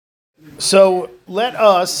So let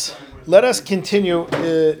us continue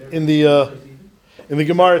in the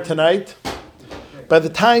Gemara tonight. By the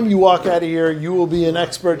time you walk out of here, you will be an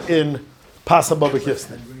expert in Pasa Baba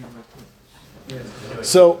Kisne.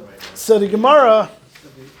 So the Gemara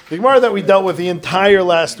that we dealt with the entire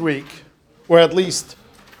last week, or at least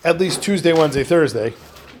Tuesday, Wednesday, Thursday,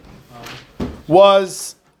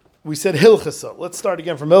 was, we said Hilchasa. Let's start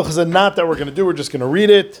again from Hilchasa. Not that we're going to do, we're just going to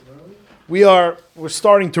read it. We're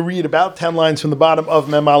starting to read about 10 lines from the bottom of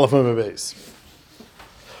Mem Aleph Mem Beis.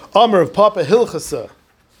 Amr of Papa Hilchasa.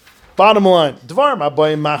 Bottom line. Dvar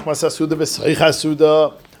Mabayim Machmas Asuda V'Sayich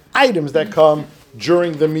Asuda. Items that come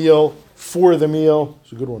during the meal, for the meal.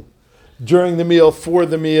 It's a good one. During the meal, for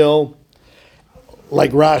the meal.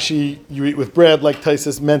 Like Rashi, you eat with bread, like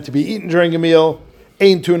Taisus, meant to be eaten during a meal.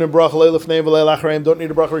 Ein tuna bracha leilef neiv leil achreim. Don't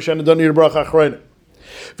need a bracha rishon, don't need a bracha achrein.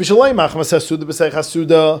 V'shalei machmas Asuda V'Sayich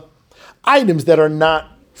Asuda. Items that are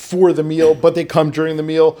not for the meal, but they come during the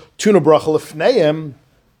meal. Tuna bracha lefneim.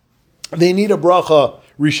 They need a bracha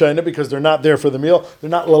rishayna because they're not there for the meal.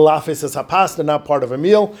 They're not lalafis as hapas. They're not part of a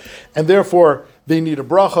meal, and therefore they need a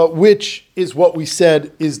bracha, which is what we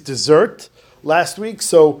said is dessert last week.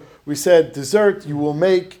 So we said dessert. You will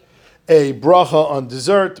make a bracha on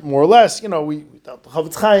dessert, more or less. You know, we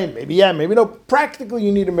Chavetz Chaim, maybe yeah, maybe no. Practically,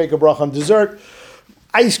 you need to make a bracha on dessert.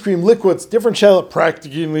 Ice cream, liquids, different shell.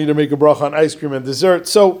 Practically, you need to make a bracha on ice cream and dessert.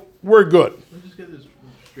 So we're good. Let me just get this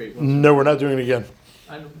straight. No, we're not doing it again.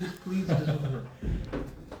 Please,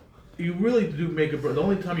 you really do make a bracha. The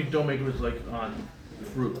only time you don't make it is like on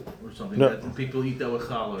fruit or something. No. That people eat that with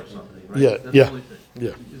challah or something, right? Yeah, That's yeah, the only thing.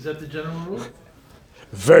 yeah. Is that the general rule?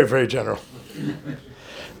 Very, very general.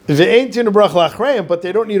 They ain't in a bracha lachreim, but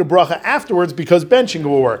they don't need a bracha afterwards because benching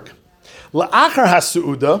will work. La'achar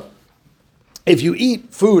hasu'uda, if you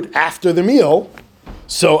eat food after the meal,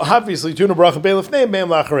 so obviously tuna bracha beilifnei beim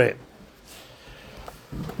la'achreim.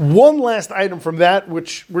 One last item from that,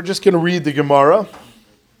 which we're just going to read the Gemara.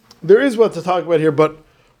 There is what to talk about here, but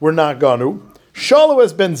we're not going to. Shalu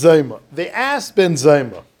es ben Zayma. They asked Ben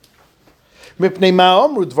Zayma. Mipnei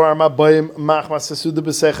ma'amru dvar ma'bayim machmas hasuda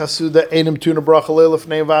b'seich hasuda enim tuna bracha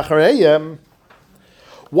leilifnei v'achareyem.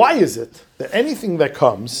 Why is it that anything that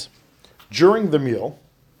comes during the meal,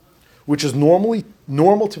 which is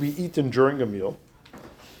normal to be eaten during a meal,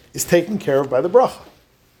 is taken care of by the bracha?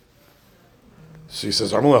 So he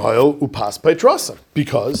says, upas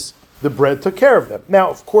because the bread took care of them. Now,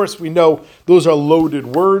 of course, we know those are loaded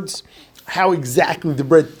words. How exactly the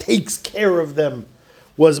bread takes care of them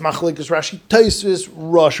was Machlekes Rashi Taisus,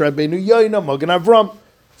 Rosh Rabbeinu Yoina, Magen Avram.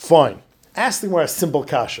 Fine. Ask them a simple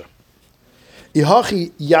kasha.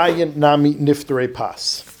 Ihachi yayin nami niftere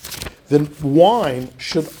pas. Then wine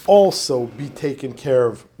should also be taken care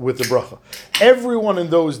of with the bracha. Everyone in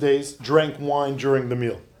those days drank wine during the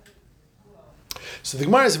meal. So the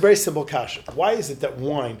Gemara is a very simple kasha. Why is it that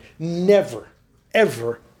wine never,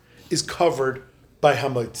 ever is covered by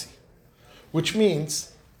hametzi? Which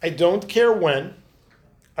means, I don't care when,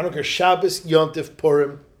 I don't care Shabbos, Yontif,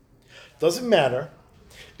 Purim, doesn't matter.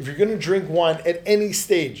 If you're going to drink wine at any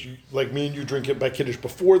stage, like me and you drink it by Kiddush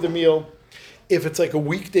before the meal, if it's like a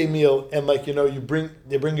weekday meal and like, you know,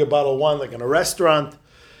 they bring you a bottle of wine like in a restaurant,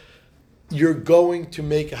 you're going to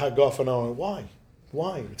make a haggafa on why?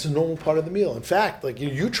 Why? It's a normal part of the meal. In fact, like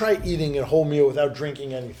you try eating a whole meal without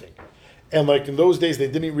drinking anything. And like in those days, they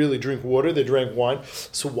didn't really drink water, they drank wine.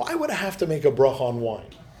 So why would I have to make a bracha on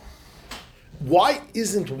wine? Why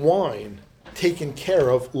isn't wine taken care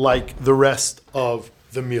of like the rest of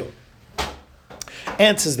the meal?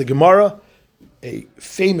 Answers the Gemara, a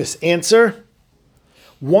famous answer.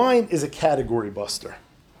 Wine is a category buster.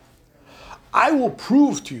 I will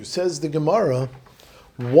prove to you, says the Gemara,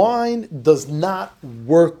 wine does not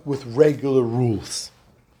work with regular rules.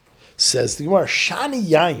 Says the Gemara, Shani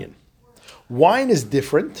Yayin. Wine is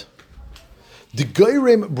different. The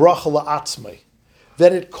Geirem bracha la'atzmai.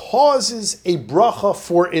 That it causes a bracha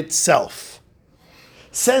for itself.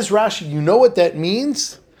 Says Rashi, you know what that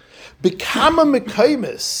means? Bekama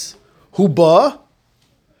mekaymis huba.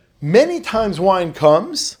 Many times wine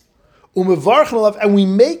comes, umevarchen alav, and we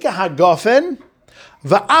make a hagafen,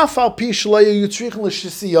 va'af al pi shleya yutzrichen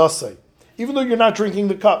l'shisi yasei. Even though you're not drinking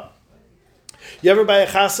the cup. You ever buy a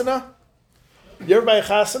chasana? The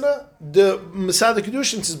Masad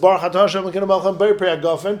Kedushin says, Baruch atah Hashem l'kenu malchem b'rei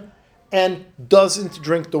hagafen, and doesn't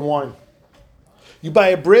drink the wine. You buy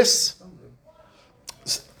a bris,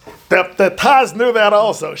 The Taz knew that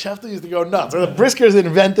also. Shefta used to go nuts. Or the Briskers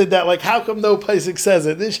invented that. Like, how come no Pesach says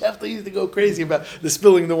it? This Shefta used to go crazy about the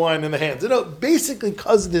spilling the wine in the hands. Basically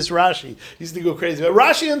because of this Rashi, he used to go crazy. But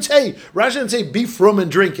Rashi didn't say be from and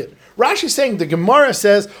drink it. Rashi's saying the Gemara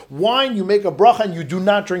says wine you make a bracha and you do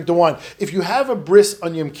not drink the wine. If you have a bris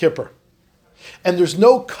on Yom Kippur and there's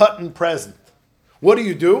no cutting present, what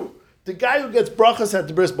do? The guy who gets brachas at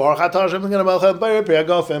the bris, Baruch atah Hashem l'nei melech b'yir pri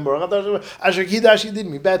hagafen, Baruch atah Hashem asher kidash yidid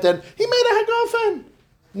mi beten, he made a hagafen.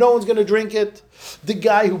 No one's going to drink it. The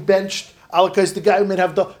guy who benched alakos, the guy who made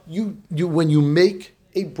have the you when you make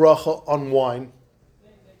a bracha on wine,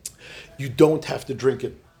 you don't have to drink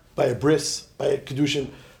it by a bris, by a kedushin.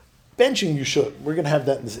 Benching you should. We're going to have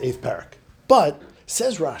that in this 8th parak. But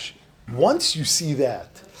says Rashi, once you see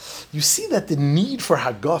that the need for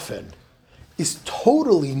hagafen is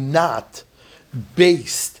totally not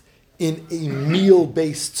based in a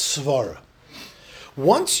meal-based svara.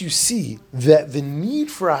 Once you see that the need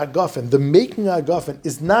for a hagafen, the making a hagafen,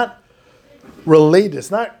 is not related,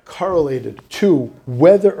 it's not correlated to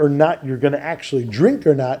whether or not you're going to actually drink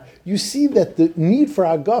or not, you see that the need for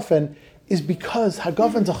hagafen is because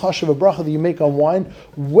hagafen's a chashav, a bracha that you make on wine,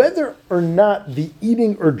 whether or not the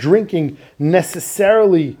eating or drinking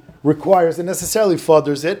necessarily requires and necessarily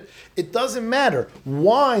fathers it, it doesn't matter.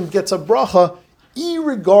 Wine gets a bracha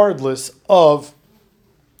irregardless of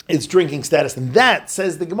its drinking status. And that,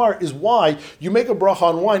 says the Gemara, is why you make a bracha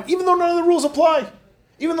on wine, even though none of the rules apply.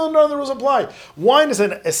 Wine is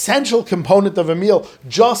an essential component of a meal,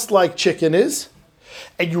 just like chicken is.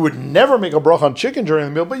 And you would never make a bracha on chicken during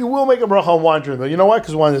the meal, but you will make a bracha on wine during the meal. You know why?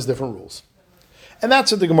 Because wine has different rules. And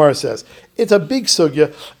that's what the Gemara says. It's a big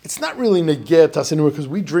sugya. It's not really negeh tasinu because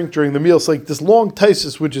we drink during the meal. It's like this long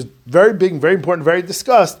taisus, which is very big, very important, very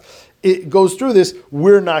discussed. It goes through this.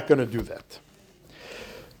 We're not going to do that.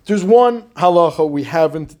 There's one halacha we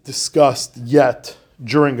haven't discussed yet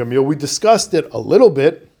during a meal. We discussed it a little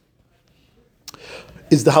bit.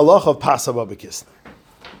 Is the halacha of Pasa Babakisna.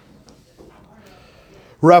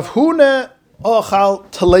 Rav Huna ochal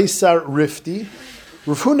talesar rifti.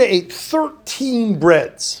 Rav Huna ate 13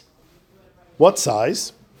 breads. What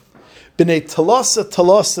size? B'nei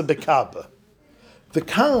talasa bekaba. The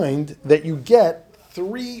kind that you get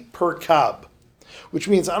 3 per kab. Which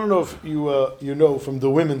means, I don't know if you know from the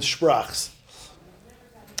women's sprachs.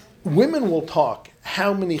 Women will talk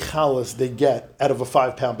how many challahs they get out of a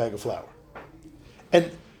 5-pound bag of flour.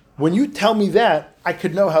 And when you tell me that, I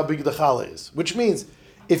could know how big the challah is. Which means,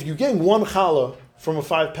 if you're getting 1 challah from a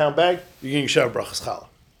 5-pound bag, you're getting Shav Brachas challah.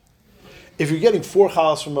 If you're getting 4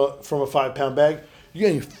 challahs from a 5-pound bag, you're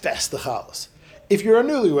getting festa challahs. If you're a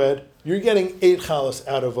newlywed, you're getting 8 challahs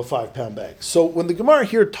out of a 5-pound bag. So when the Gemara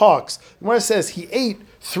here talks, the Gemara says he ate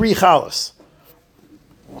 3 challahs.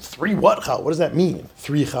 3 what challahs? What does that mean?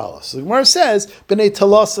 3 challahs. So the Gemara says, B'nei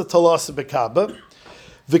talasa bekaba.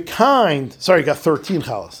 The kind, he got 13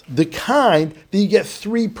 challahs. The kind that you get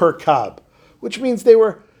 3 per kab, which means they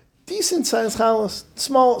were decent sized challahs,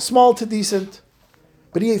 small to decent,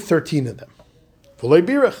 but he ate 13 of them. V'lei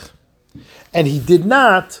birach. And he did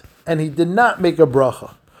not make a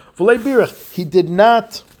bracha. V'lei birach. He did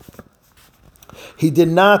not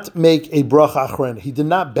make a bracha achren. He did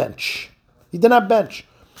not bench.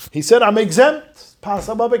 He said, I'm exempt.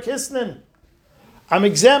 Pasa babakisnin. I'm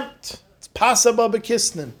exempt. It's pasa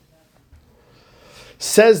babakisnin.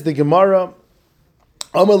 Says the Gemara,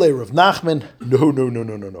 Amalei Rav Nachman,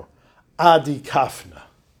 no. Adi kafna.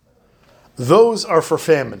 Those are for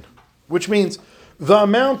famine. Which means the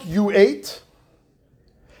amount you ate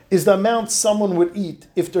is the amount someone would eat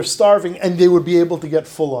if they're starving and they would be able to get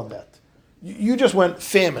full on that. You just went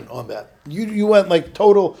famine on that. You went like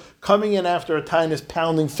total coming in after a time is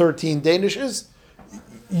pounding 13 Danishes.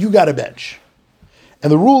 You got a bench.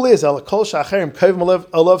 And the rule is,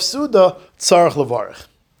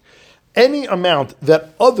 any amount that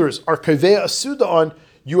others are kaveh asuda on,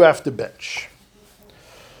 you have to bench.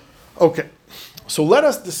 Okay, so let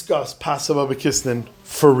us discuss Pasa Babakisnin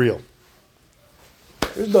for real.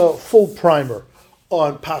 Here's the full primer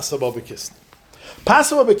on Pasa Babakisnin.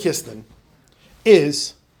 Pasa Babakisnin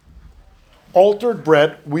is altered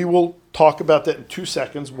bread. We will talk about that in 2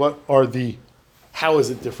 seconds. How is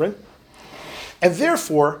it different? And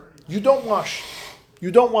therefore, you don't wash.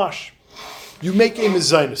 You make a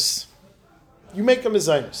mezainis.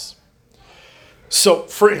 So,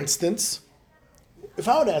 for instance, if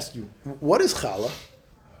I would ask you, what is challah?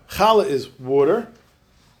 Challah is water,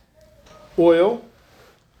 oil,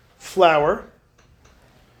 flour,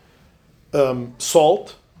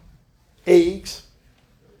 salt, eggs,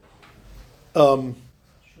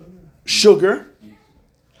 sugar,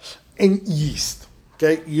 and yeast.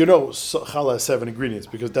 Okay, you know challah has 7 ingredients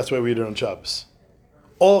because that's why we eat it on Shabbos.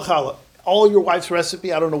 All challah, all your wife's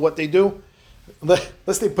recipe, I don't know what they do,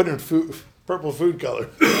 unless they put in purple food color,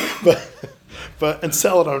 but and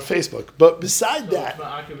sell it on Facebook. But beside So that, it's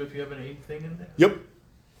not akiv if you have an 8th thing in there? yep,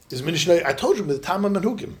 is Mishnah. I told you with the Tamam and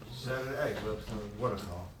Hukim. Salad egg, what is it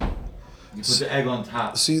called? You put the egg on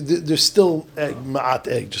top. See, there's still egg, ma'at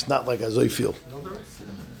egg, just not like as I feel.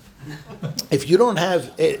 If you don't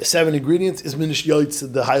have 7 ingredients, is minish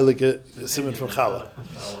yoitz the heilige simon from challah.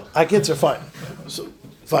 Akits are fine. So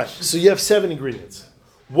fine. So you have 7 ingredients.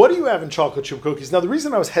 What do you have in chocolate chip cookies? Now the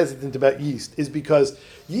reason I was hesitant about yeast is because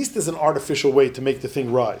yeast is an artificial way to make the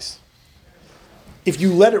thing rise. If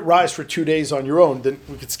you let it rise for 2 days on your own, then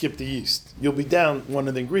we could skip the yeast. You'll be down one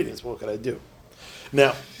of the ingredients. What could I do?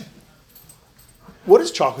 Now, what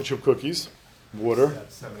is chocolate chip cookies? Water,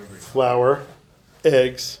 That's 7 ingredients. flour,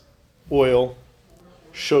 eggs, oil,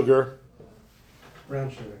 sugar,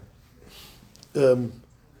 Brown sugar.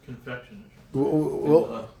 Confection.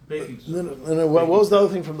 Baking soda. no, what was the other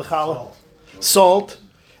thing from the challah? Salt.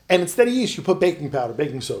 And instead of yeast, you put baking powder,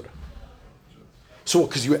 baking soda. So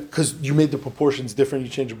because you made the proportions different, you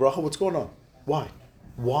changed the bracha. What's going on? Why?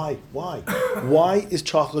 Why is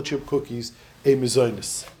chocolate chip cookies a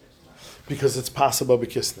mezainis? Because it's pasaba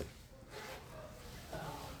b'kisnin.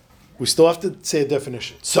 We still have to say a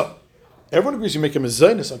definition. So everyone agrees you make a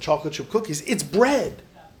mezainis on chocolate chip cookies. It's bread.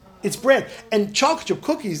 It's bread. And chocolate chip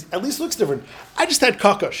cookies at least looks different. I just had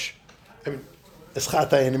kakash. I mean,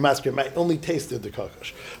 eschata and imaskir, I only tasted the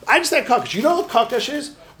kakash. I just had kakash. You know what kakash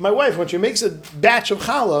is? My wife, when she makes a batch of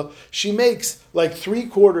challah, she makes like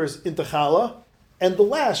 3/4 into challah, and the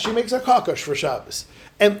last she makes a kakash for Shabbos.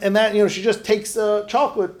 And that, she just takes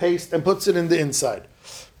chocolate paste and puts it in the inside.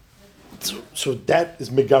 So that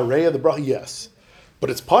is megareya the bracha, yes.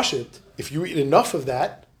 But it's pashit. If you eat enough of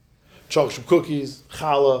that, chocolate chip cookies,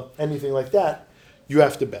 challah, anything like that, you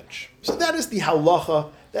have to bench. So that is the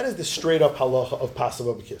halacha, that is the straight up halacha of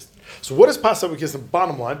pasava b'kisnin. So what is pasava b'kisnin?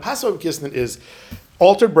 Bottom line, pasava b'kisnin is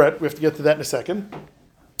altered bread. We have to get to that in a second.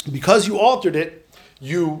 Because you altered it,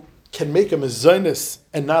 you can make a mezainis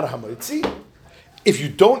and not a hamoitzi. If you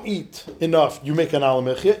don't eat enough, you make an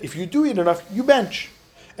alamechia. If you do eat enough, you bench.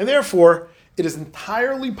 And therefore, it is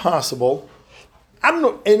entirely possible. I don't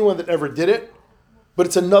know anyone that ever did it, but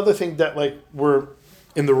it's another thing that we're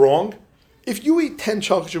in the wrong. If you eat 10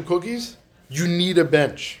 chocolate chip cookies, you need a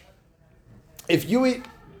bench. If you eat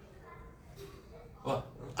What?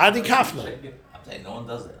 Adi Kafna, I'm saying no one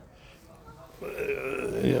does that.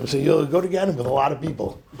 so you'll go together with a lot of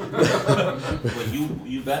people. Well,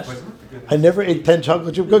 you bet. I never ate 10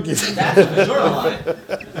 chocolate chip cookies. That's for sure a lie.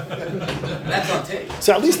 That's on tape.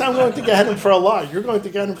 So at least I'm going to get him for a lie. You're going to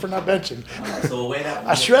get him for not benching. So we'll wait out.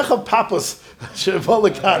 Ashrecha papas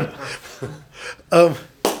shevolikan.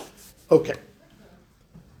 Okay.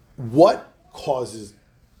 What causes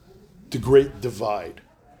the great divide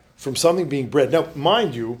from something being bread? Now,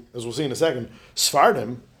 mind you, as we'll see in a second,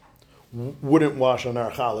 Sfardim wouldn't wash on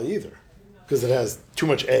our challah either because it has too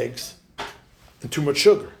much eggs and too much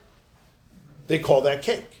sugar. They call that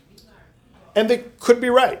cake. And they could be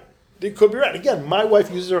right. They could be right. Again, my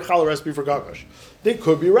wife uses her challah recipe for kakash. They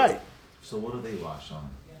could be right. So what do they wash on?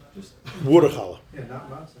 Just Water challah. Yeah, not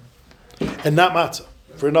matzah. And not matzah.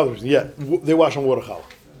 For another reason. Yeah, they wash on water challah.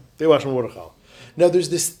 They wash on water challah. Now there's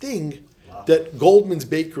this thing that Goldman's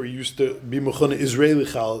Bakery used to be mechana Israeli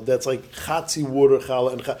challah that's like chatzi water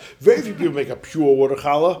challah. And very few people make a pure water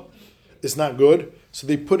challah. It's not good. So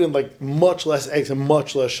they put in much less eggs and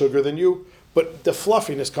much less sugar than you. But the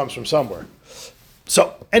fluffiness comes from somewhere.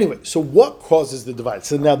 So anyway, what causes the divide?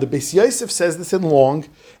 So now the Beis Yosef says this in long,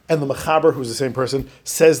 and the Mechaber, who's the same person,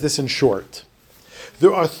 says this in short.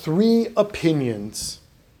 There are 3 opinions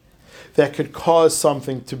that could cause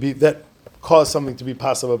something to be pasava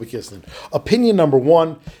b'kisnin. Opinion number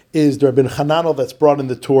 1 is the Rabbi Hananel that's brought in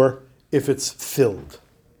the Torah if it's filled.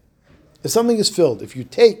 If something is filled, if you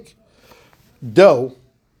take dough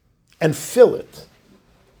and fill it,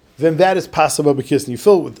 then that is pasava b'kisnin. You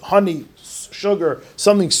fill it with honey, sugar,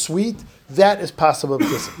 something sweet, that is pasava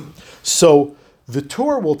b'kisnin. So the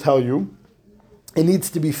Torah will tell you it needs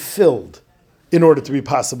to be filled in order to be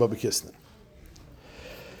pasava b'kisnin.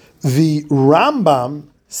 The Rambam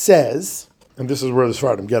says, and this is where the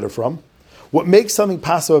Sfardim get it from, what makes something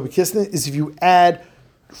pasava b'kisnin is if you add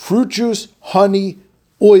fruit juice, honey,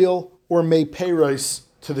 oil, or mei peiros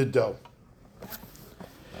to the dough.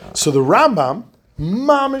 So the Rambam,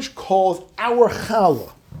 mamish calls our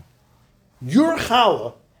challah, your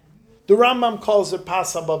challah, the Rambam calls it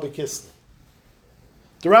pasava b'kisnin.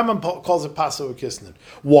 The Rambam calls it pasava b'kisnin.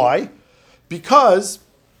 Why? Because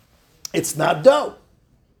it's not dough.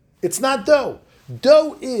 It's not dough.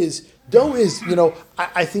 Dough is,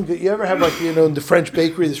 I think that you ever have in the French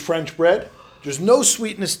bakery, this French bread. There's no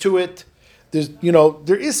sweetness to it.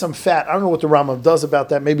 There is some fat. I don't know what the Rambam does about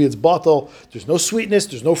that. Maybe it's bottle. There's no sweetness.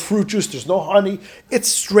 There's no fruit juice. There's no honey. It's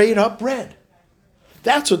straight up bread.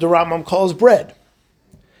 That's what the Rambam calls bread.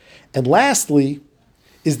 And lastly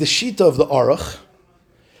is the shita of the aruch,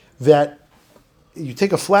 that you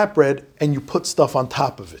take a flatbread and you put stuff on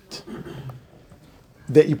top of it.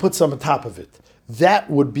 That you put some on top of it. That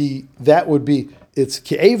would be it's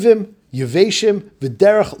ke'evim, yeveshim,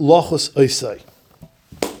 v'derech lochus oisai.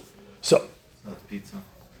 So, That's pizza.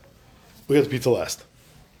 we got the pizza last.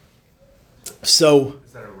 So,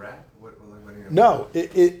 Is that a wrap? What do you no,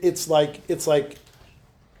 it's like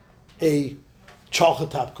a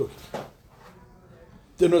chocolate top cookie.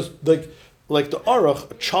 There's like the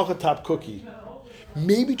aruch, a chocolate top cookie,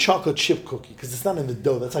 maybe chocolate chip cookie, because it's not in the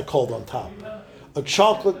dough. That's like called on top. A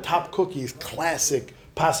chocolate top cookie is classic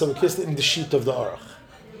pasa v'kista in the sheet of the aruch.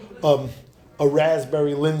 A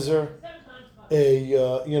raspberry linzer,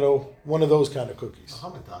 one of those kind of cookies.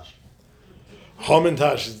 Hamantash.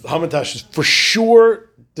 Hamantash is for sure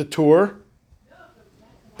the tour.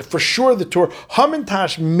 For sure the tour.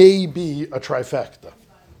 Hamantash may be a trifecta.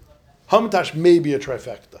 Hamantash may be a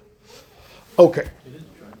trifecta. Okay. It is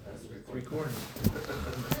a 3/4.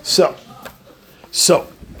 So,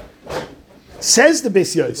 says the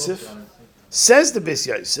Beis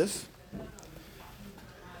Yosef,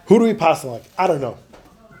 who do we pass on like? I don't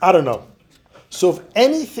know. So if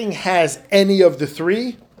anything has any of the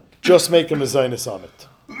three, just make a mezainis on it.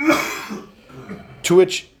 To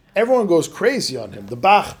which everyone goes crazy on him. The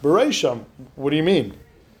Bach, Bereisham, what do you mean?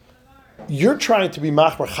 You're trying to be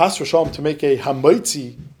machbar chas v'shalom to make a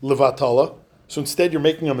hamaitzi levatala, so instead you're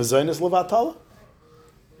making a mezainis levatala?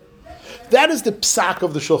 That is the psak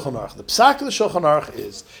of the Shulchan Aruch. The psak of the Shulchan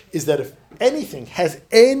Aruch is that if anything has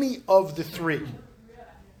any of the three,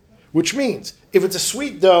 which means if it's a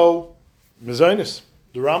sweet dough, mezainis,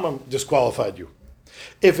 the Rambam disqualified you.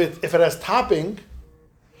 If it has topping,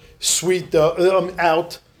 sweet dough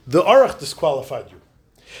out, the Aruch disqualified you.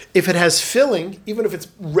 If it has filling, even if it's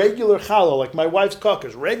regular challah, like my wife's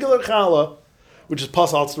kukkas, regular challah, which is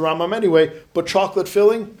pasal, it's the Rambam anyway, but chocolate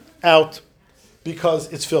filling, out,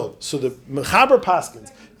 because it's filled. So the Mechaber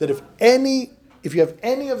paskins, that if you have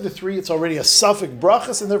any of the three, it's already a suffix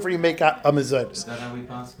brachas, and therefore you make a mezainis. Is that how we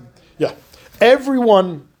pass it? Yeah.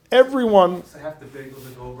 Everyone. So half the bagels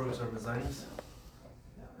and goldbergs are mezainis?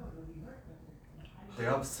 They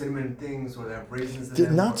have cinnamon things or they have raisins in They're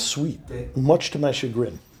them. not sweet, much to my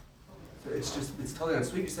chagrin. It's totally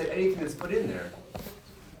unsweet. You said anything that's put in there.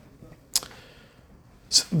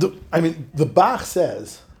 So the Bach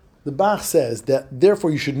says that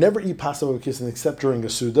therefore you should never eat pasta with kissing except during a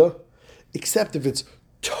Suda, except if it's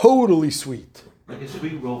totally sweet. Like a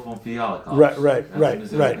sweet roll from Fiala.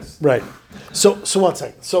 Right. So 1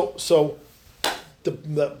 second. So the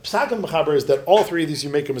psak of Mechaber is that all three of these you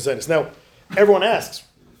make a mezainis. Now, everyone asks,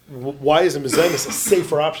 why is a mezainis a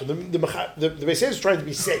safer option? The Beis Yosef is trying to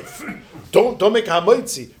be safe. Don't make a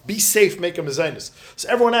hamaitzi. Be safe, make a mezainis. So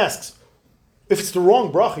everyone asks, if it's the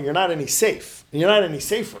wrong bracha, you're not any safe. You're not any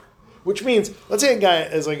safer. Which means, let's say a guy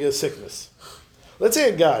has like a sickness. Let's say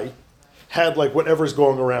a guy had like whatever's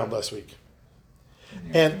going around last week.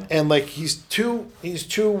 And like he's too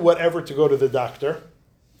whatever to go to the doctor.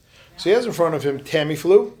 So he has in front of him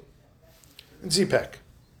Tamiflu and Z-Pack.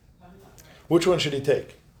 Which one should he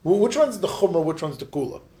take? Which one's the chumrah? Which one's the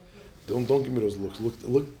kula? Don't give me those looks.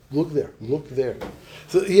 Look there.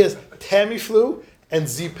 So he has Tamiflu and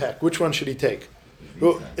Z-Pack. Which one should he take?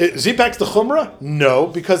 Z-Pack's the chumrah? No,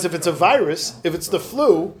 because if it's a virus, if it's the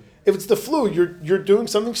flu, you're doing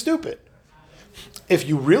something stupid. If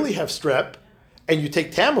you really have strep and you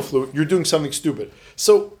take Tamiflu, you're doing something stupid.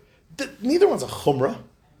 So neither one's a chumrah.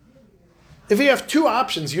 If you have two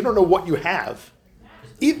options, you don't know what you have.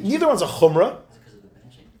 Neither one's a chumrah.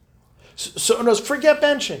 So forget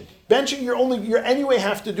benching. Benching you anyway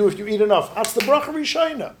have to do if you eat enough. That's the bracha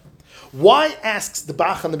rishayna. Why asks the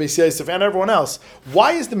Bach and the Beis Yosef and everyone else?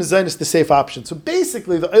 Why is the mezainis the safe option? So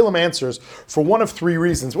basically, the Olam answers for one of three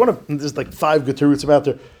reasons. There's like 5 good roots about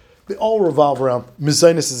there. They all revolve around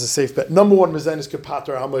mezainis is a safe bet. Number one, mezainis could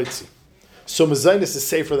pater hamaitzi. So mezainis is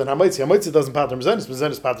safer than hamaitzi. Hamaitzi doesn't pater mezainis.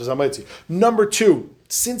 Mezainis paters hamaitzi. Number two,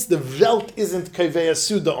 since the velt isn't kaveh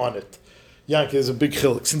suda on it, Yankee is a big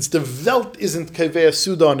chiluk. Since the velt isn't kaveh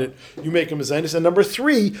suda on it, you make a mezainis. And number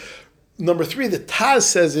three, the Taz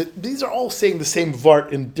says it. These are all saying the same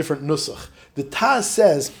vart in different nusach. The Taz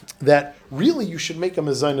says that really you should make a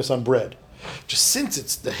mezainis on bread. Just since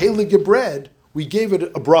it's the heilige bread, we gave it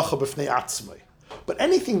a bracha b'fnei atzmai. But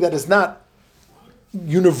anything that is not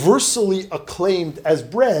universally acclaimed as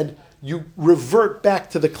bread, you revert back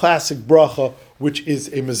to the classic bracha, which is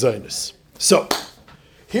a mezainis. So,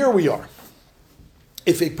 here we are.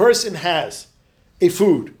 If a person has a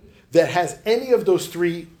food that has any of those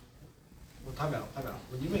three. Well, time out.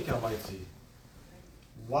 When you make Almighty,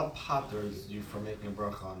 what patters you from making a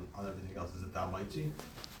bracha on everything else? Is it the Almighty?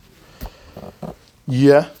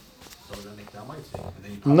 Yeah. So then make the Almighty.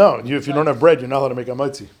 And then No, if you don't have bread, you're not allowed to make a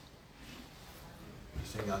mitzi. You're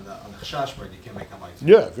saying on the Chash bread, you can't make Almighty.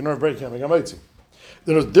 Yeah, if you don't have bread, you can't make a mitzi.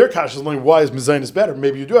 Their kash is only why is mezainis better.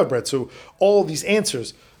 Maybe you do have bread. So all these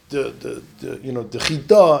answers, the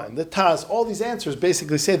chida and the taz, all these answers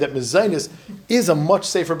basically say that mezainis is a much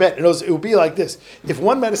safer bet. It would be like this: if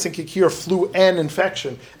one medicine can cure flu and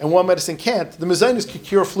infection, and one medicine can't, the mezainis can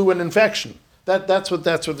cure flu and infection. That's what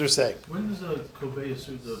they're saying. When does a Koveya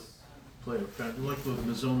Suda play a factor? Like with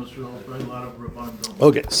Mizonos rules, right? A lot of Rabban don't.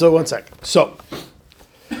 Okay, so 1 second. So,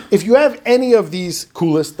 if you have any of these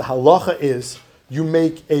kulas, the halacha is you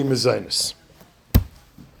make a mezainis.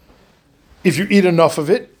 If you eat enough of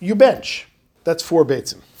it, you bench. That's 4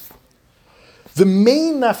 beitzim. The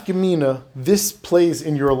main nafkamina this plays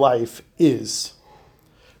in your life is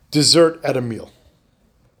dessert at a meal.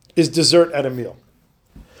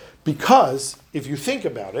 Because if you think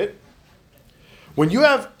about it, when you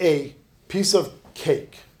have a piece of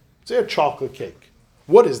cake, say a chocolate cake,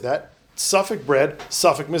 what is that? Suffolk bread,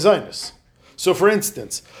 Suffolk mezainis. So for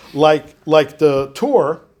instance, like the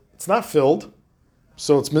Torah, it's not filled,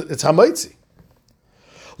 so it's hamaitzi.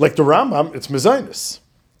 Like the Rambam, it's mezainis.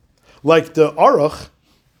 Like the Aruch,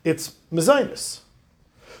 it's mezainis.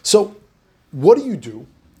 So what do?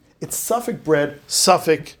 It's Suffolk bread,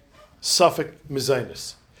 Suffolk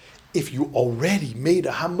mezainis. If you already made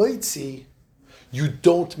a hamaitzi, you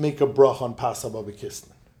don't make a bracha on Pascha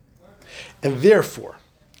B'Kisnin. And therefore,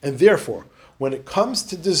 when it comes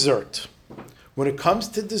to dessert,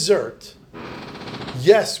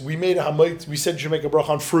 yes, we made a hamaitzi. We said you should make a bracha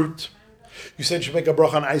on fruit. You said you should make a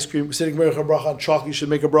bracha on ice cream. We said you should make a bracha on chocolate. You should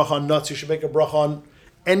make a bracha on nuts. You should make a bracha on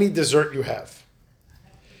any dessert you have,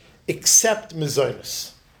 except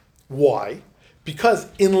mezainis. Why? Because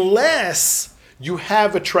unless you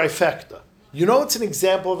have a trifecta. You know what's an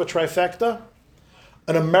example of a trifecta?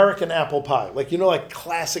 An American apple pie. Like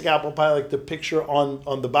classic apple pie, like the picture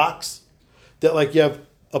on the box. That like you have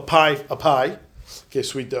a pie. Okay,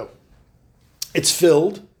 sweet dough. It's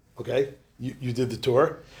filled, okay? You did the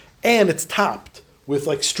tour. And it's topped with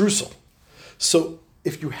like streusel. So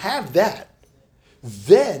if you have that,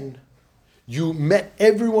 then you met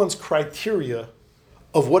everyone's criteria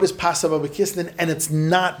of what is Pascha B'Kisnin, and it's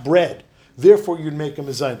not bread. Therefore, you'd make a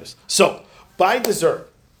mezainis. So, by dessert,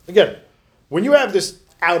 again, when you have this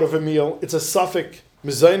out of a meal, it's a Suffolk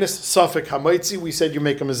mezainis, Suffolk hamaitzi. We said you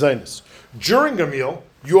make a mezainis. During a meal,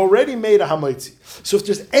 you already made a hamaitzi. So if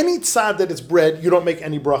there's any tzad that it's bread, you don't make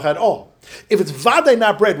any bracha at all. If it's vaday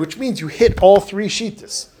not bread, which means you hit all 3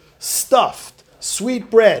 shitas, stuffed, sweet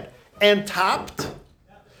bread, and topped,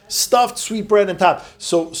 stuffed, sweet bread, and topped.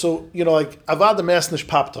 So like avada mesnish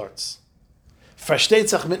Pop-Tarts. Versteht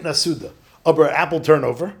sich mit nasuda. Aber apple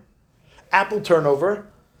turnover,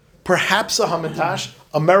 perhaps a hamantash,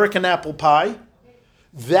 American apple pie,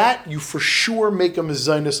 that you for sure make a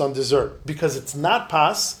mezainis on dessert because it's not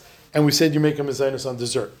pas, and we said you make a mezainis on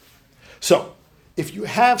dessert. So, if you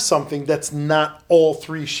have something that's not all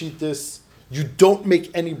 3 shitas, you don't make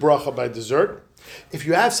any bracha by dessert. If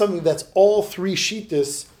you have something that's all 3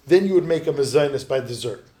 shitas, then you would make a mezainis by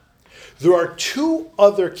dessert. There are 2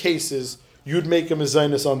 other cases you'd make a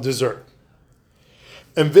mezainis on dessert.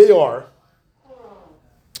 And they are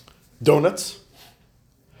donuts,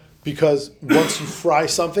 because once you fry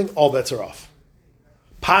something, all bets are off.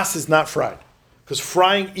 Pas is not fried, because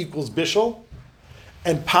frying equals bishul,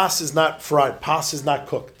 and pas is not fried, pas is not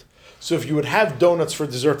cooked. So if you would have donuts for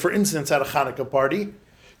dessert, for instance, at a Hanukkah party,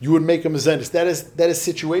 you would make a mezainis. That is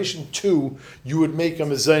situation 2, you would make a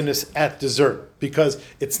mezainis at dessert, because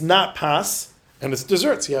it's not pas, and it's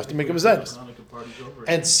dessert, so you have to make a mezainis.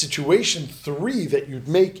 And situation 3 that you'd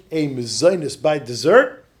make a mezainis by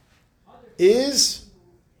dessert is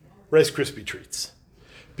Rice Krispie treats,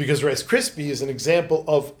 because Rice Krispie is an example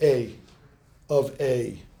of a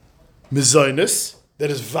mezainis that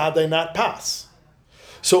is vaday not pas.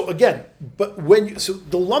 So again, the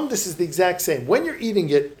lumdus is the exact same. When you're eating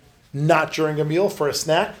it not during a meal for a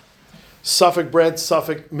snack, Suffolk bread,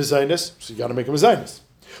 Suffolk mezainis, so you got to make a mezainis.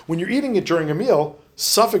 When you're eating it during a meal,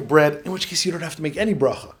 Suffolk bread, in which case you don't have to make any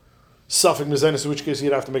bracha. Suffolk mezainis, in which case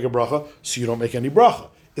you'd have to make a bracha, so you don't make any bracha.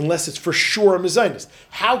 unless it's for sure a mezainis.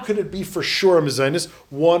 How could it be for sure a mezainis?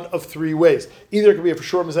 One of three ways. Either it could be a for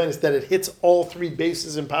sure mezainis that it hits all three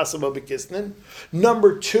bases in Pasaba Bekisnin.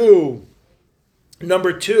 Number two,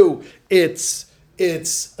 it's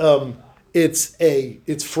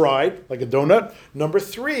fried like a donut. Number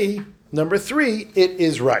three, it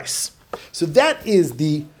is rice. So that is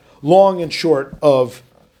the long and short of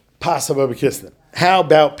Pasaba Bekisnin. How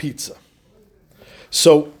about pizza?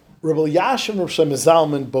 So Rabbi Elyashiv and Rabbi Shlomo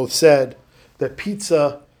Zalman both said that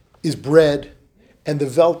pizza is bread, and the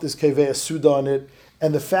velt is kevei suda on it,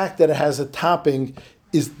 and the fact that it has a topping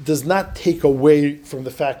does not take away from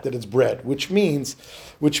the fact that it's bread. Which means,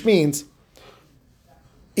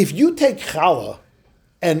 if you take challah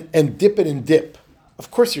and dip it in dip,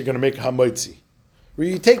 of course you're going to make a hamoitzi. Where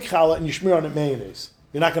you take challah and you smear on it mayonnaise,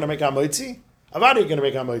 you're not going to make hamoitzi. Avada, you're going to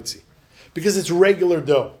make hamoitzi because it's regular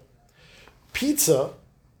dough. Pizza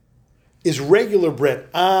is regular bread.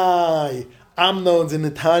 Amnon's and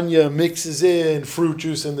Netanya mixes in fruit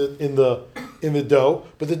juice in the dough,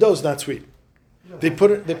 but the dough's not sweet. They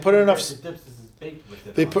put enough.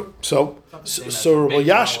 They put so Rabbi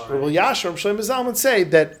Yasher and Shlomo Zalman say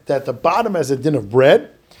that the bottom has a din of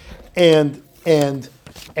bread, and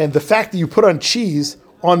the fact that you put on cheese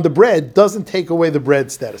on the bread doesn't take away the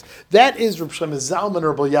bread status. That is Rabbi Shlomo Zalman and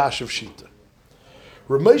Rabbi Yasher shita.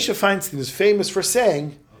 Rabbi Moshe Feinstein is famous for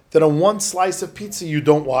saying that on one slice of pizza you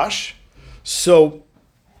don't wash. So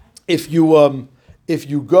if you go with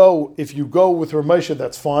Rabbi Moshe,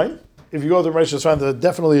 that's fine. If you go with Rabbi Moshe, that's fine. That's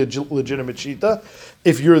definitely a legitimate shita.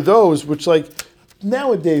 If you're those which, like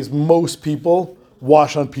nowadays, most people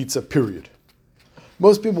wash on pizza. Period.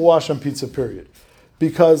 Most people wash on pizza. Period.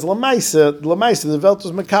 Because lamaisa, the velt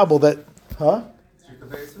was makabel that, huh?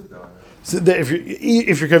 So that if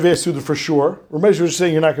you're kaveh suda for sure, Ramesh was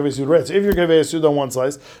saying you're not kaveh suda, right? So if you're kaveh suda on one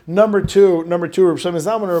slice, number two, Rabbi Shlomo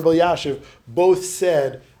Zalman and Rabbi Elyashiv both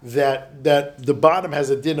said that the bottom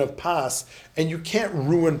has a din of pas, and you can't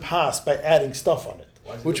ruin pas by adding stuff on it.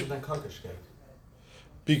 Why is Which it different than kokosh cake?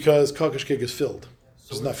 because kokosh cake is filled,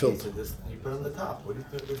 So it's not filled. You put it on the top. What do you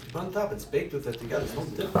do? You put it on top. It's baked with it together. It's no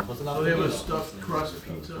different. What's it not? So they have a stuffed crust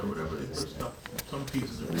pizza or whatever, they put stuff, some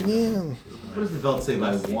pizzas are. Yeah. What does the belt say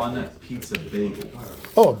by one pizza bagel?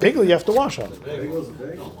 Oh, a bagel you have to wash on.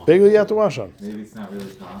 Bagel you have to wash on. Maybe it's not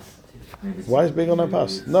really pas. Maybe it's Why is bagel not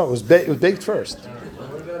pas? No, it was baked first.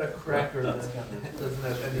 What about a cracker that doesn't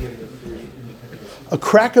have any of the three? A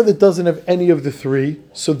cracker that doesn't have any of the three.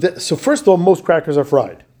 So first of all, most crackers are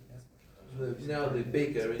fried. No, the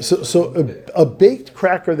baker. So a baked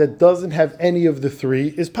cracker that doesn't have any of the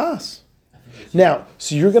three is pas. Now,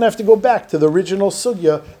 so you're going to have to go back to the original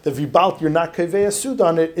sugya, the vibalt, you're not kaveh sud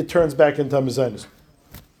on it, it turns back into mezainis.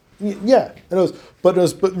 Yeah, but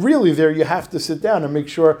really there you have to sit down and make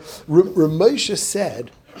sure. Ramosha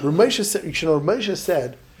said,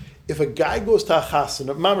 if a guy goes to a chassan,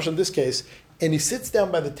 mamash in this case, and he sits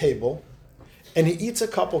down by the table, and he eats a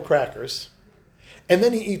couple crackers, and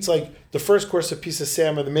then he eats like the first course a piece of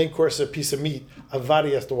salmon, the main course a piece of meat,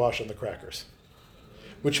 avadi has to wash on the crackers.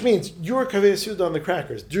 Which means you're kaveh suda on the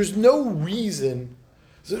crackers. There's no reason.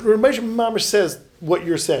 So Ramesh Mamash says what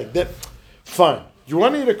you're saying. That fine. You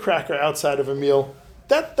want to eat a cracker outside of a meal?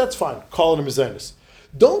 That's fine. Call it a mezainis.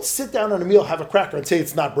 Don't sit down on a meal, have a cracker, and say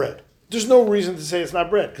it's not bread. There's no reason to say it's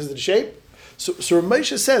not bread because of the shape. So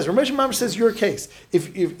Ramesh Mamash says your case.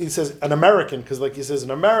 If he says an American, because like he says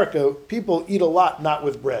in America, people eat a lot not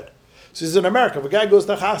with bread. So he's in America. If a guy goes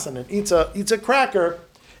to Chassan and eats a cracker,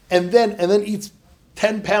 and then eats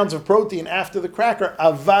 10 pounds of protein after the cracker,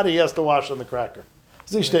 avadi has to wash on the cracker.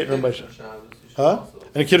 This is state Ramesh. Huh?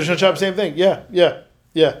 And a Kiddush on Shabbos, same thing. Yeah.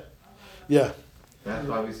 That's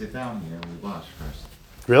why we sit down here and we wash first.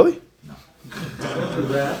 Really? I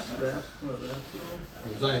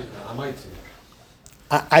might see.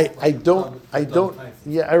 I don't.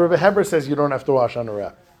 Yeah, Rabbi Heber says you don't have to wash on the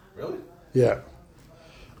wrap. Really? Yeah.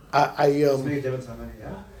 I difference how many,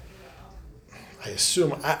 yeah? I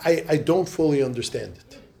assume I don't fully understand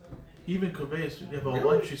it. Even kaveh, you have a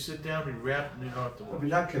lunch, you sit down, you wrap, and you don't have to wash.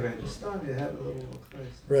 Not kaveh, just on you have a little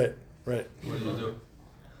place. Right. What do you do?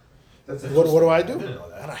 That's What do I do? I didn't know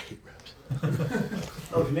that. I hate wraps.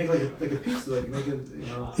 Oh, if you make like a pizza, like make it, you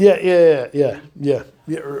know. Yeah.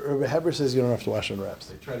 Rabbi Heber says you don't have to wash on wraps.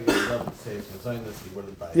 They try to get it up and say it's Zionist, he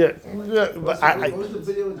wouldn't buy it. Yeah, but I What was the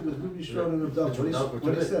video with Ruby Schroeder and Abdul? What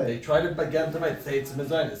did he say? They tried to get him tonight, say it's a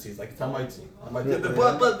Zionist. He's like, it's Hamaitzi.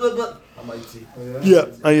 Hamaitzi.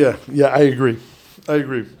 Yeah, I agree.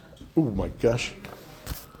 Oh my gosh.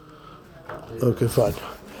 Okay, fine.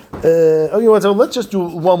 Okay, so let's just do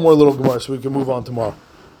one more little Gemara so we can move on tomorrow.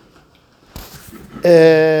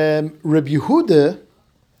 Reb Yehuda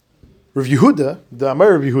Rav Yehuda, the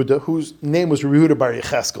Amar Rav Yehuda, whose name was Rav Yehuda Bar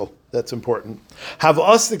Yecheskel, that's important. Hav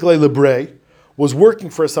Astik Lebre was working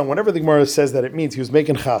for a son. Whenever the Gemara says that, it means he was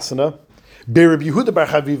making chasana. Be Rav Yehuda Bar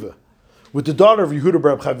Chaviva, with the daughter of Yehuda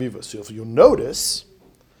Bar Chaviva. So if you notice,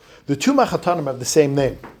 the two Machatanim have the same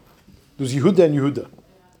name. There's Yehuda and Yehuda.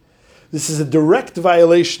 This is a direct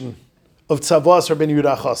violation of Tzavos Rabbeinu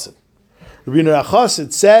Yehuda Chassid. Rabbeinu Yehuda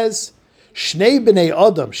Chassid says, Shnei b'nei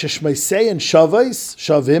Adam sheshmeisei and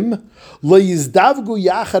shavim lo yizdavgu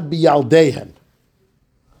yachad b'yaldeihen.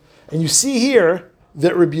 And you see here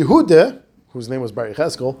that Rabbi Yehuda, whose name was Bar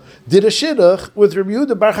Yecheskel, did a shidduch with Rabbi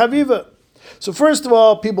Yehuda Bar Chaviva. So first of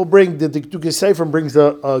all, people bring, the Tukei Sefer brings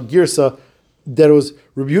a girsa that it was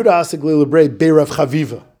Rabbi Yehuda Asik Le'Lebrei Be'Rav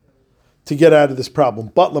Chaviva to get out of this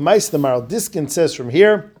problem. But Lamais the Maral Diskin says from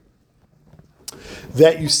here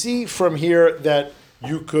that you see from here that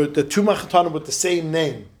you could, the two Machatanim with the same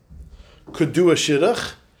name could do a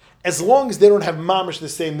shidduch as long as they don't have mamish the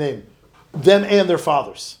same name, them and their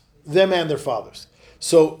fathers.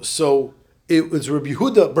 So it was Rabbi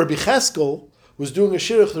Yehuda, Rabbi Cheskel was doing a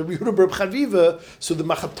shidduch, Rabbi Yehuda Bar Chaviva, so the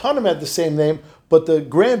Machatanim had the same name, but the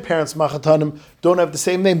grandparents' Machatanim don't have the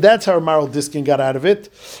same name. That's how Maral Diskin got out of it.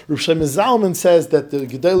 Rav Shlomo Zalman says that the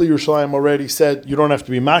Gedolei Yerushalayim already said you don't have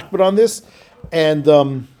to be makbid on this, and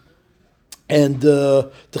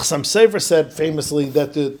the Chassam Sefer said famously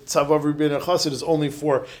that the Tzavav Rabbeinu Chassid is only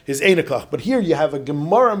for his Einakach. But here you have a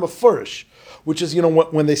Gemara Mefurish, which is,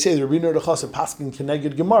 when they say the Rabbeinu Chassid Paskin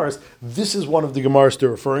Keneged Gemaras, this is one of the Gemaras they're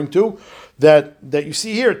referring to, that you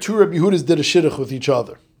see here, two Rabbi Yehudas did a shidduch with each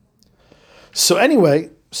other. So anyway,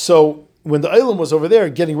 when the Eilim was over there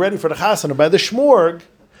getting ready for the Chasana by the Shmorg,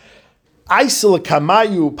 Aisel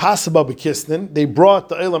Kamayu Pasaba B'Kisnin, they brought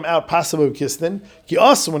the Eilim out Pasaba B'Kisnin. He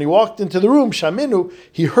also, when he walked into the room, Shaminu,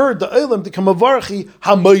 he heard the Eilim to come Avarchi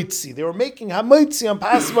Hamoitzi. They were making Hamoitzi on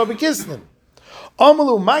Pasaba B'Kisnin.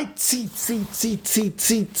 Amalu my tzi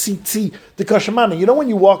the kashamana. When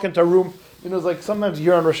you walk into a room, it's like sometimes you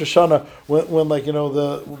hear on Rosh Hashanah when by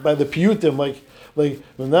the piyutim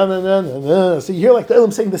na na na na na. So you hear like the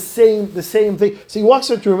Elam saying the same thing. So he walks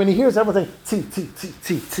into a room and he hears everything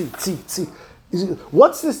tzi.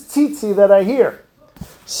 What's this tzi that I hear?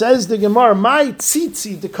 Says the Gemara, my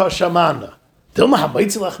tzi the kashamana.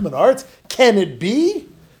 Can it be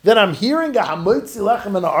that I'm hearing a hamoitzi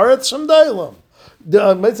lechem in aretz from the Elam?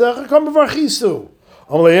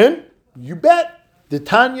 You bet. The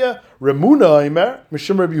Tanya Remuna Aimer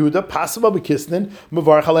Mishum Rabbi Yehuda Pasaba B'Kisnin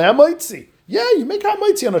Mavar Chalei Hamoitzi. Yeah, you make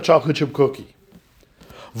hamoitzi on a chocolate chip cookie.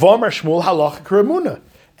 V'Amar Shmuel Halacha Remuna,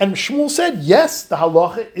 and Shmuel said, yes, the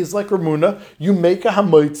halacha is like Remuna. You make a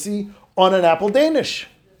hamoitzi on an apple Danish.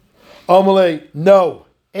 Amalei, no,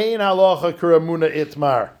 ein halacha Remuna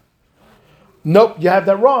itmar. Nope, you have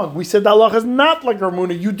that wrong. We said the halacha is not like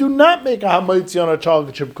Ramuna. You do not make a hamoitzi on a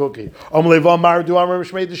chocolate chip cookie. I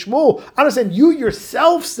understand you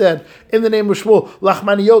yourself said in the name of Shmuel,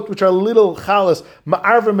 lachmaniyot, which are little chalas,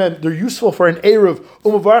 ma'arvamen, they're useful for an eruv,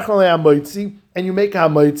 and you make a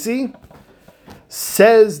hamoitzi.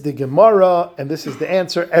 Says the Gemara, and this is the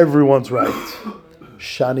answer, everyone's right.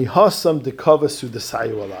 Shani hasam dekava suda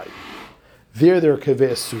sayu alai. They're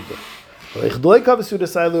kaveh suda.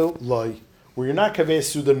 Where you're not kaveh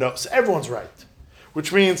suda, no. So everyone's right.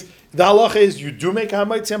 Which means the halacha is you do make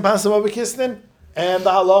hamoitzi on Passover B'Kisnin, and the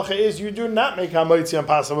halacha is you do not make hamoitzi on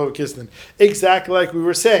Passover B'Kisnin. Exactly like we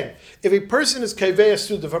were saying. If a person is kaveh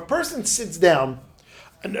suda, if a person sits down,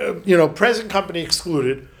 and, present company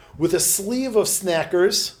excluded, with a sleeve of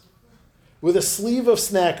snackers, and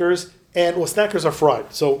snackers are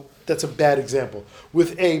fried, so that's a bad example.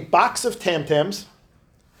 With a box of Tam Tams,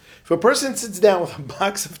 if a person sits down with a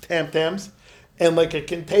box of Tam Tams and like a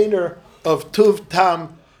container of Tuv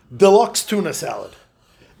Tam deluxe tuna salad,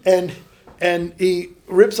 and he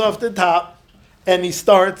rips off the top and he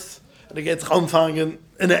starts, and it gets anfangen,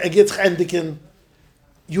 and it gets gendiken,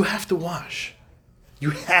 you have to wash.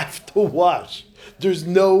 There's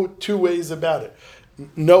no two ways about it.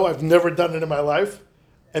 No, I've never done it in my life,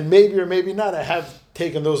 and maybe or maybe not, I have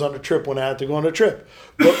taken those on a trip when I had to go on a trip.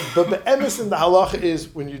 But the emes in the halacha is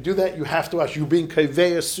when you do that, you have to wash. You being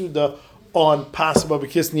kaveh suda on Passover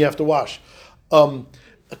B'Kisnin, you have to wash.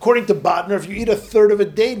 According to Botner, if you eat a third of a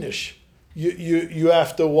Danish, you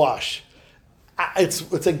have to wash. It's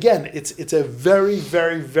a very,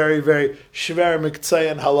 very, very, very shver miktzah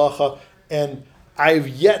and halacha, and I've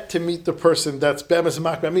yet to meet the person that's be'emes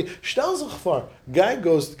makbid. I mean, shtel zechvar, guy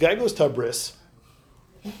goes to a bris,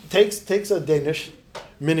 takes a Danish,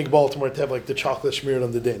 minig Baltimore to have like the chocolate smeared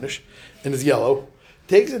on the Danish, and it's yellow.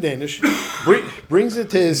 Takes a Danish, brings it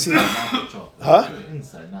to his seat. Not the chocolate. Huh?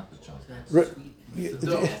 Inside, not the chocolate.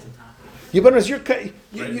 You better you're.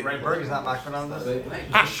 Right, Berg is not makbid on this?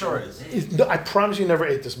 I'm sure it is. No, I promise you never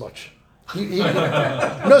ate this much.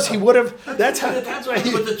 Notice he would have. That's why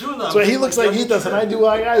he. With the tuna, That's why he looks like he does, and I do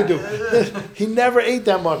like I do. He never ate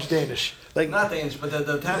that much Danish. Like Not Danish, but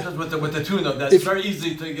the tantras with the tuna, that's very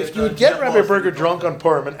easy to get. if you would get Rabbi Berger drunk on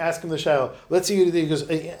Purim and ask him the shayla, let's see what he goes.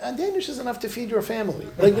 Danish is enough to feed your family.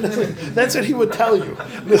 Like that's what he would tell you.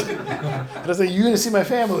 And I was like, you're gonna see my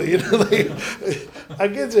family. Our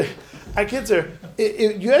kids are.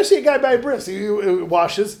 You ever see a guy buy bris? He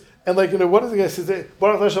washes. And what does the guy say?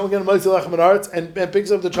 Baruch Hashem again, and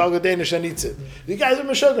picks up the chocolate Danish and eats it. You guys are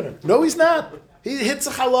meshugging. No, he's not. He hits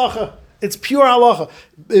a halacha. It's pure halacha.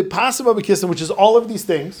 Possible b'kistan, which is all of these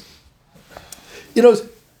things.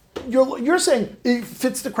 You're saying it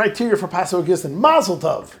fits the criteria for possible b'kistan. Mazel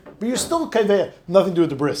tov. But you're still kaveya. Nothing to do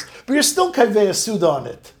with the bris. But you're still kaveya suda on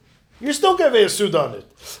it.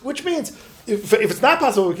 Which means if it's not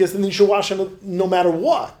possible b'kistan, then you should wash it no matter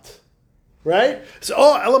what. Right? So,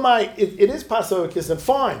 LMI, it is possible kiss and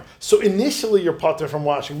fine. So initially you're potter from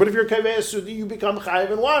washing, but if you're kaveh sudi, you become chayiv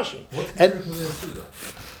in washing. And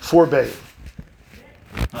 4 bayim,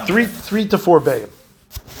 3 to 4 bayim.